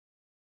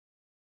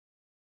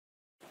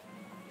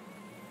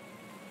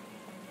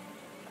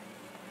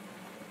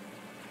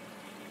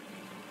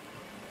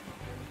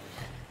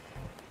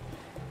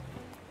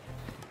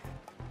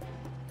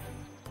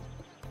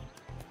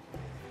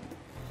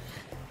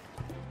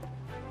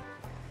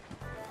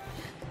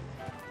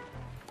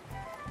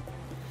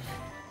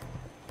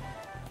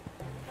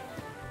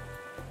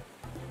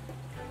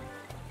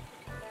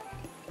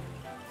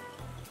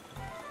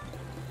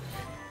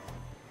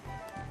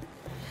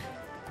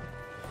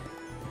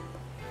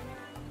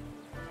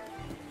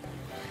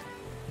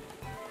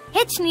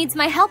Hitch needs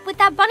my help with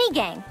that bunny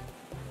gang.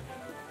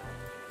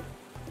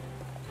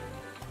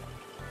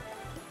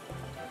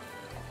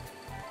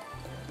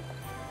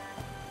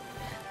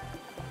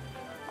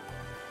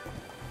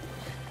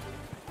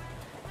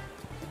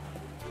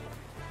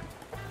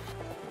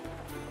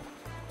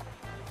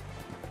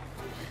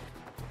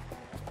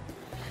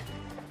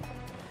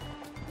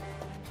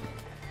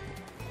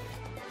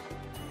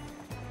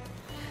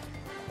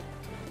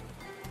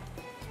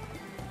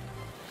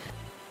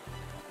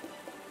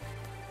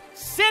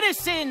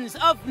 Citizens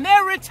of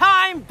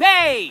Maretime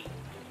Bay,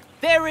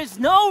 there is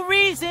no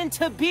reason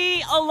to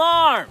be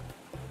alarmed,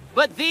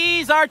 but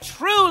these are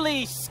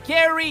truly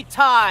scary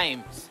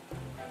times.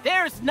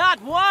 There's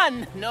not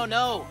one,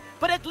 no,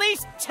 but at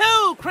least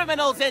 2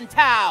 criminals in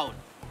town.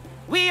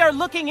 We are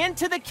looking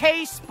into the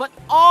case, but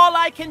all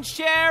I can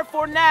share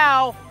for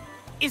now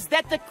is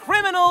that the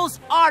criminals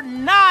are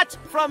not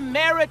from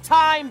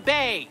Maretime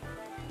Bay,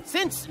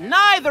 since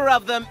neither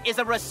of them is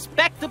a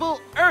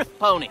respectable Earth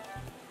pony.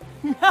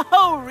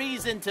 No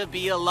reason to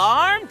be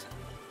alarmed,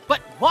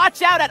 but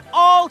watch out at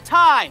all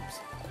times.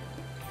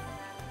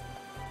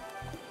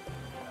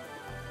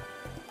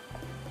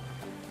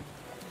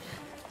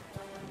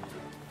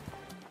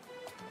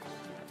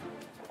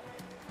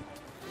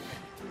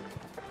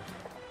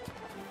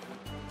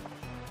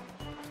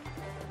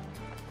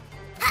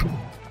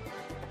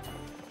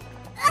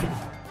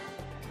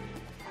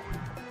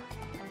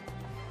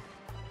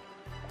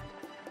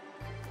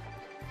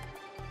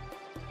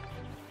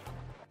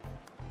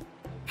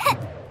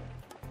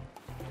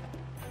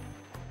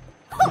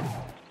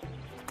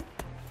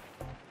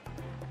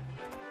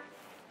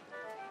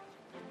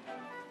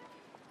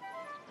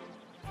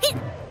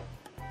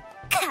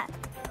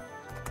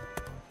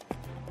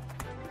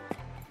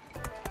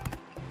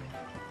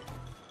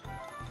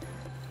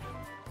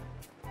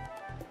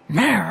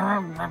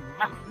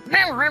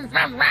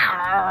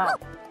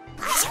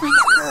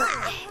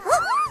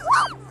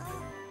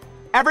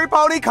 Every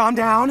pony, calm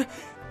down.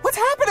 What's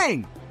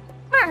happening?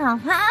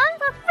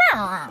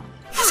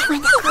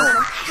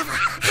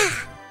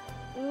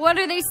 What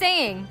are they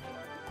saying?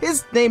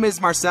 His name is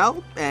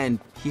Marcel, and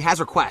he has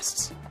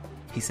requests.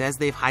 He says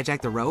they've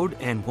hijacked the road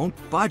and won't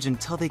budge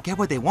until they get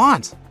what they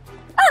want.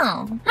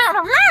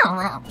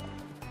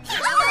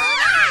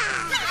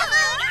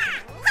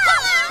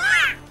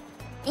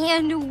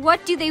 And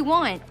what do they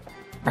want?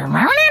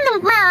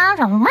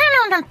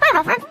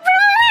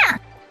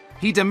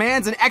 He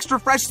demands an extra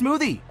fresh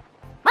smoothie.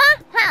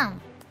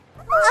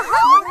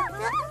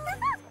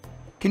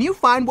 Can you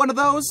find one of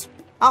those?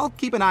 I'll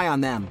keep an eye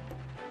on them.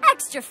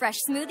 Extra fresh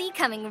smoothie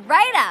coming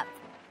right up.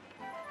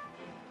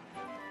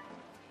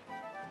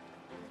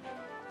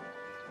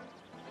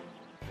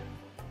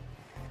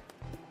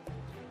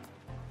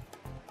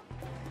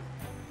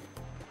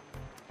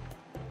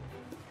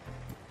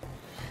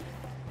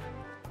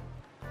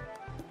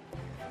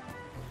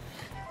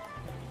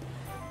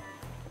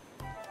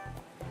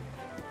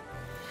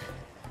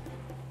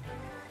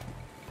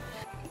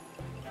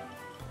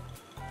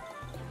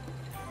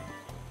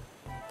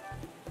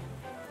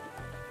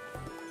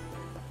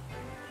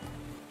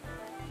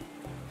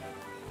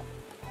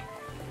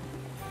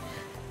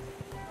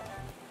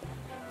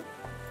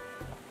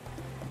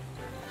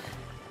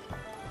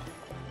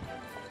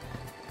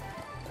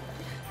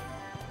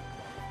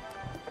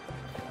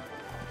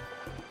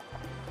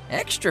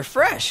 Extra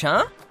fresh,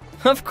 huh?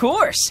 Of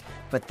course,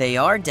 but they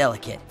are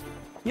delicate.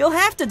 You'll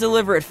have to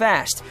deliver it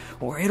fast,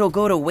 or it'll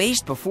go to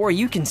waste before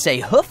you can say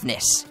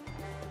hoofness.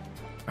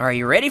 Are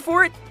you ready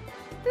for it?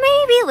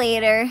 Maybe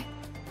later.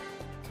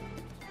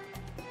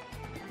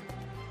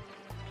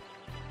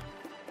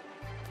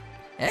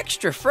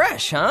 Extra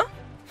fresh, huh?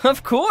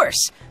 Of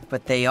course,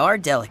 but they are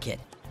delicate.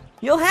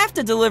 You'll have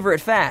to deliver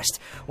it fast,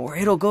 or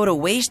it'll go to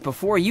waste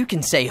before you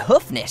can say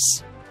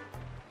hoofness.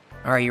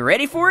 Are you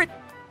ready for it?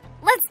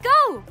 Let's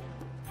go!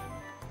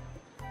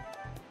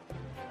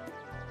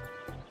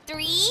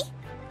 3,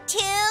 2,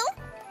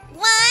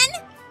 1,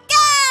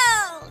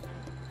 go!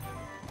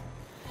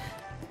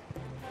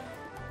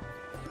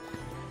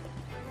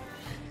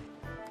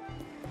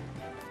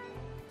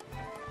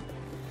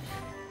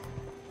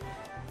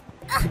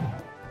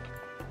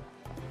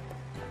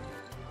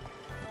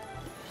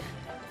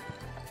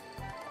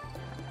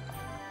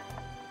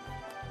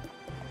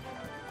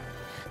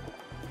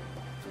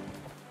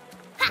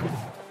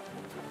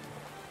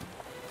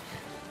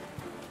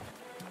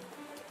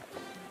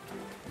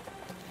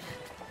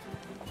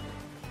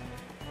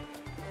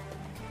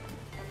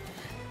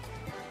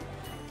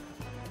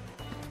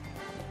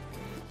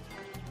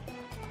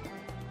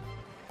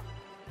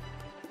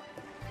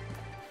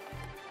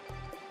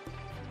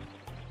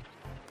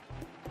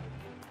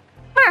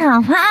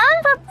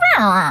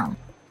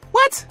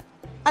 What?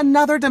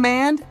 Another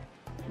demand?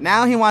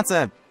 Now he wants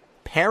a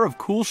pair of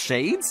cool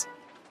shades?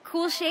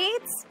 Cool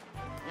shades?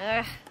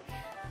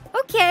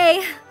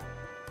 Okay.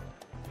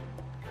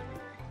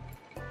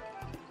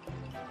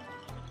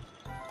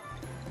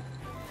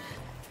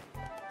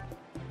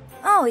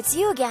 Oh, it's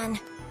you again.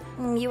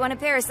 You want a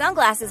pair of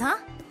sunglasses, huh?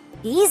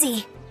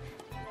 Easy.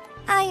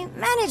 I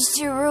managed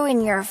to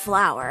ruin your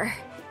flower.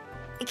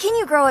 Can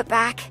you grow it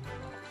back?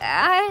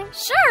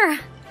 Sure.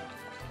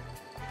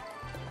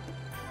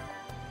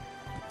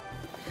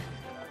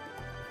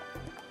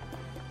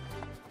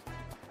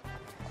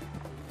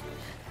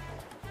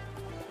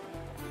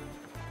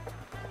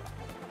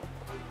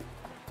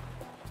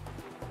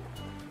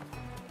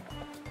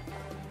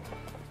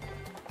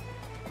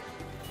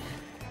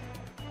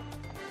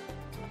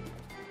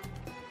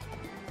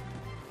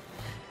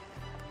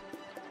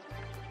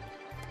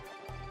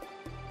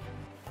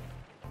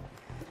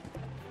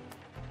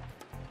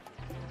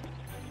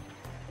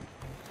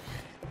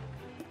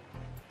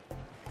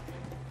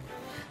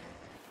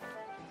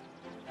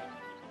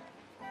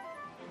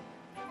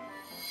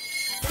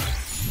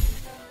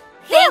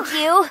 Thank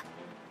you.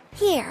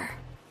 Here.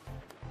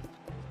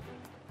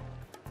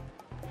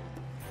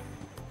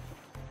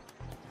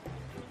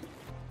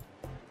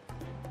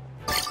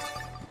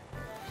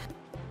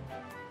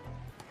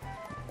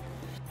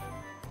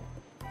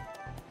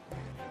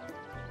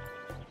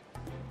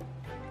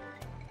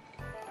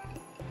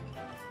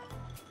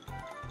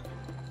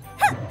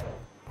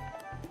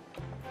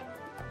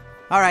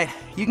 All right,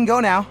 you can go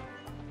now.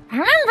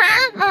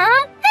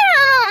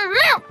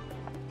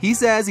 He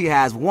says he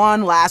has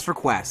one last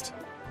request.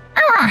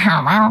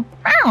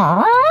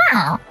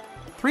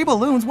 3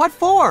 balloons? What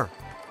for?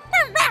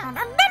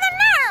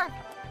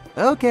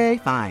 Okay,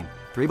 fine.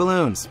 3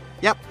 balloons.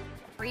 Yep.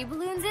 3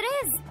 balloons it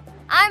is.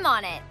 I'm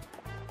on it.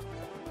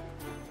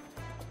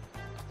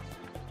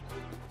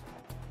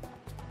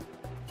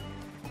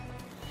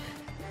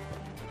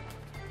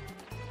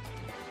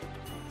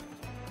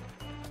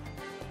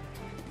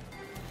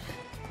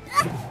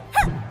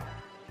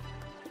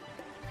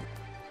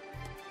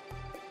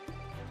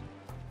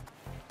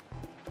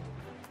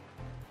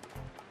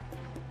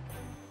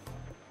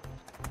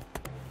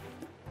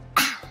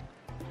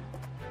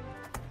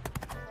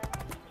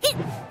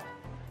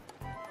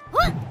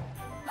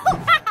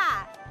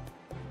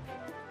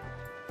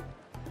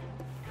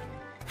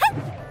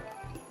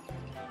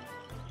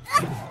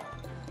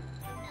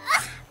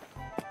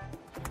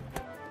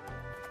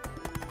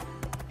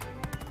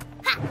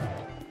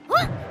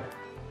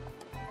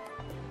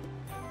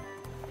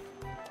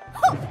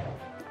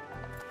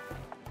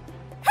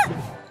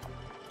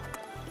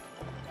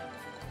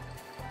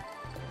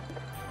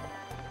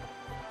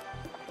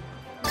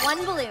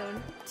 One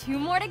balloon. 2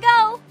 more to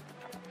go.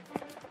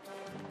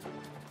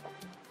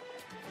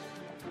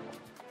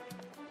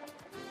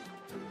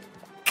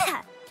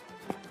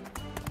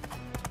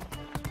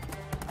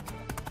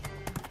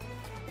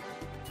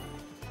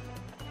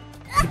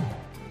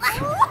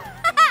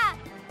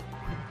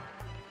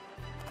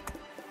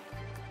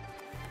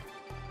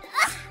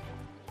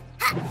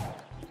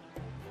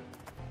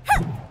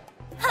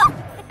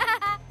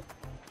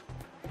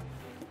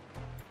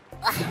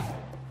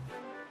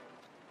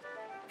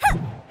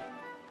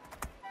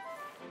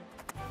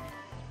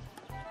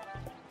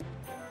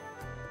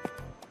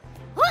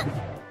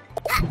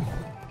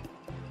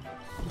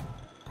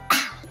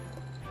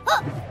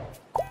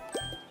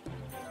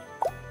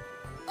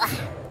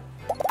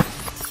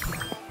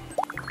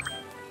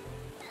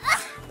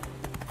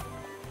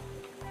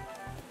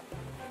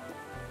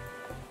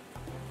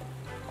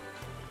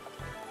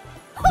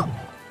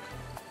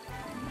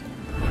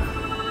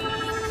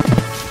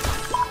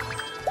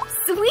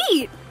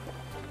 Sweet!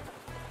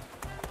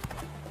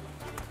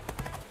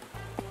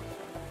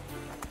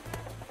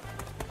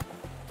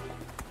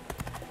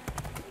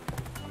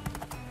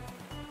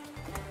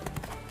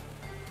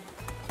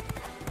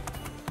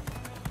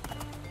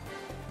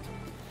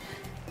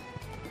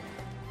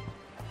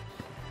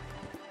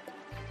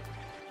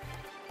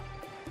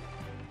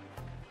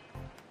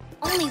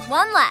 Only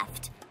one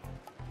left.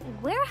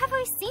 Where have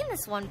I seen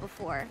this one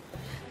before?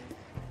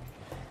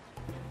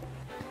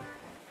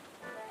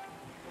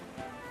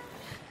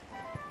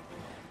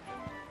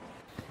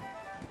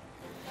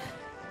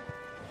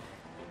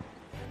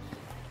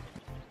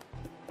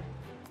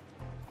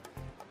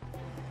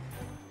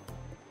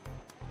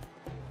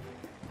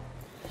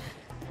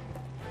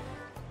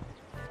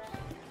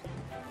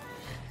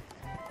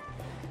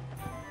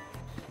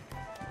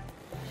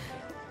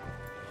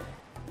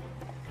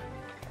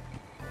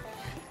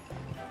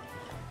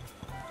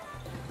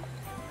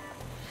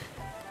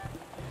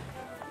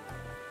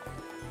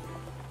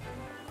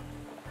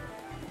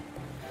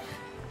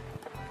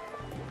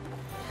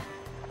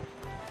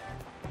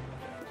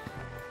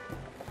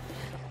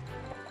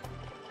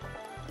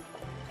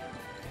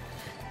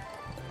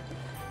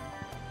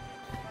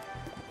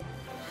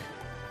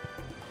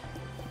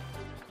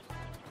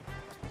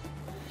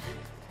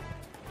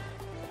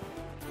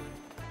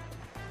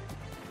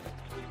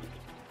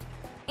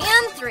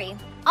 And 3.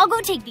 I'll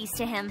go take these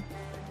to him.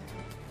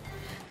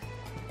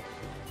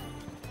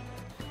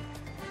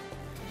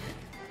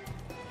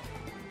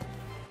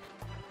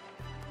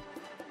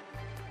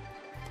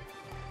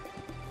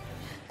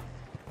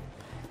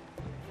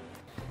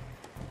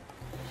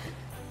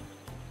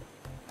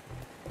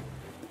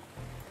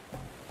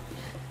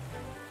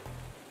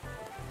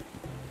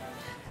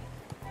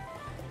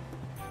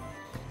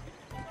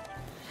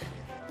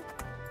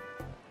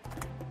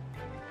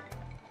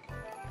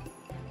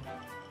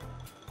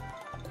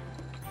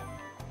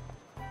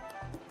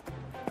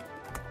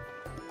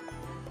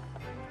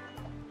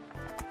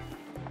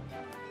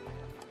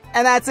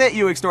 And that's it,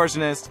 you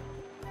extortionist.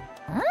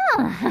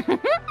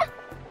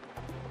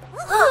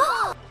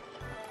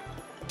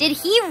 Did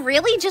he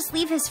really just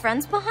leave his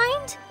friends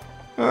behind?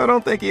 I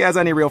don't think he has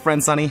any real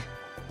friends, Sonny.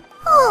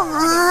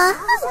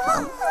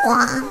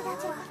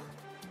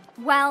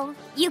 Well,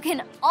 you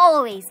can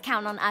always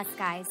count on us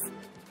guys.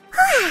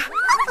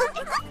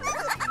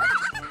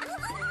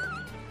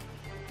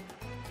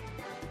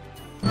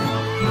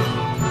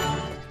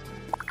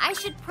 I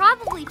should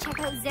probably check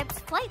out Zip's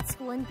flight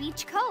school in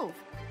Beach Cove.